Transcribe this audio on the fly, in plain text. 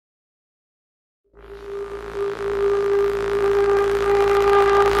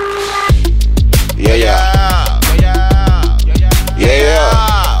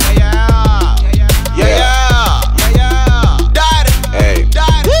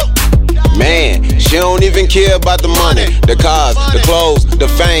She don't even care about the money, the cars, the clothes,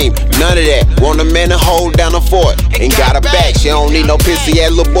 the fame, none of that. Want a man to hold down the fort and got her back. She don't need no pissy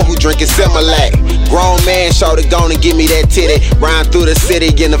ass little boy who drinking Similac. Grown man, shorty gonna give me that titty. Ride through the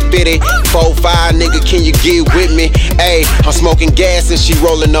city in a 50. 4-5, nigga, can you get with me? Ayy, I'm smoking gas and she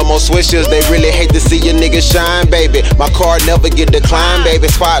rolling no more swishers. They really hate to see a nigga shine, baby. My car never get declined,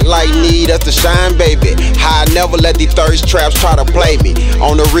 baby. Spotlight need us to shine, baby. I never let these thirst traps try to play me.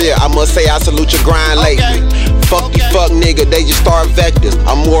 On the real, I must say I salute your grind lately. Fuck you, fuck nigga, they just star vectors.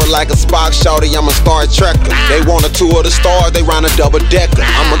 I'm more like a Spock shorty, I'm a Star Trekker. They want a tour of the stars, they run a double decker.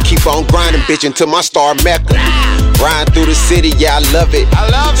 I'ma keep on grinding, bitch, until my star mecca. Riding through the city, yeah, I love it.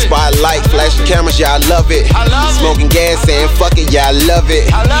 Spotlight, flashing cameras, yeah, I love it. Smoking gas, saying fuck it, yeah, I love it.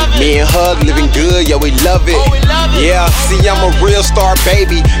 Me and Hug living good, yeah, we love it. Yeah, see, I'm a real star,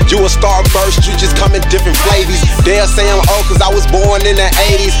 baby. You a starburst, you just come in different flavors. They'll say I'm old cause I was born in the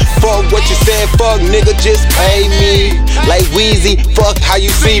 80s. Fuck what you said, fuck nigga, just pay me. Like Weezy, fuck how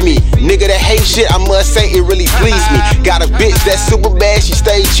you see me. Nigga that hate shit, I must say it really please me. Got a bitch that's super bad, she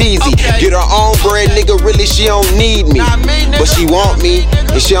stay cheesy. Get her own bread, nigga, really she don't need me. But she want me,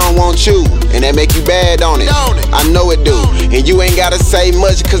 and she don't want you. And that make you bad on it. I know it do. And you ain't gotta say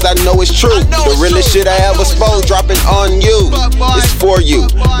much cause I know it's true. The realest shit I ever spoke dropping on you. It's for you.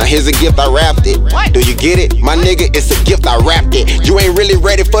 Now here's a gift, I wrapped it. Do you get it? My nigga, it's a gift, I wrapped it. You ain't really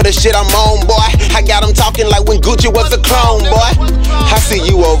ready for the shit I'm on, boy. I got them talking like when Gucci was a clone, boy. I see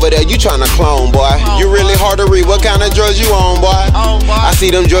you over there, you tryna clone, boy. You really hard to read, what kind of drugs you on, boy? I see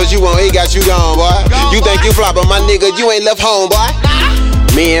them drugs you on, he got you gone, boy. You think you fly, but my nigga, you ain't left home, boy.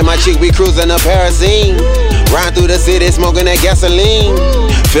 Me and my chick, we cruising up Parisine. Ride through the city, smoking that gasoline.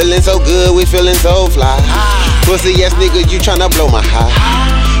 Feeling so good, we feeling so fly. Pussy ass nigga, you tryna blow my high.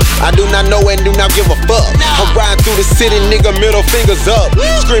 I do not know and do not give a fuck. I'm riding through the city, nigga, middle fingers up.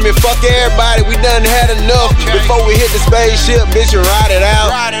 Screaming, fuck everybody, we done had enough. Before we hit the spaceship, bitch, and ride it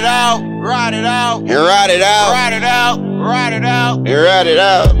out. Ride it out, ride it out, and ride it out. ride it out, ride it out, And ride it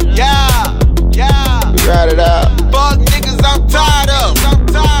out. yeah, yeah. Ride it out.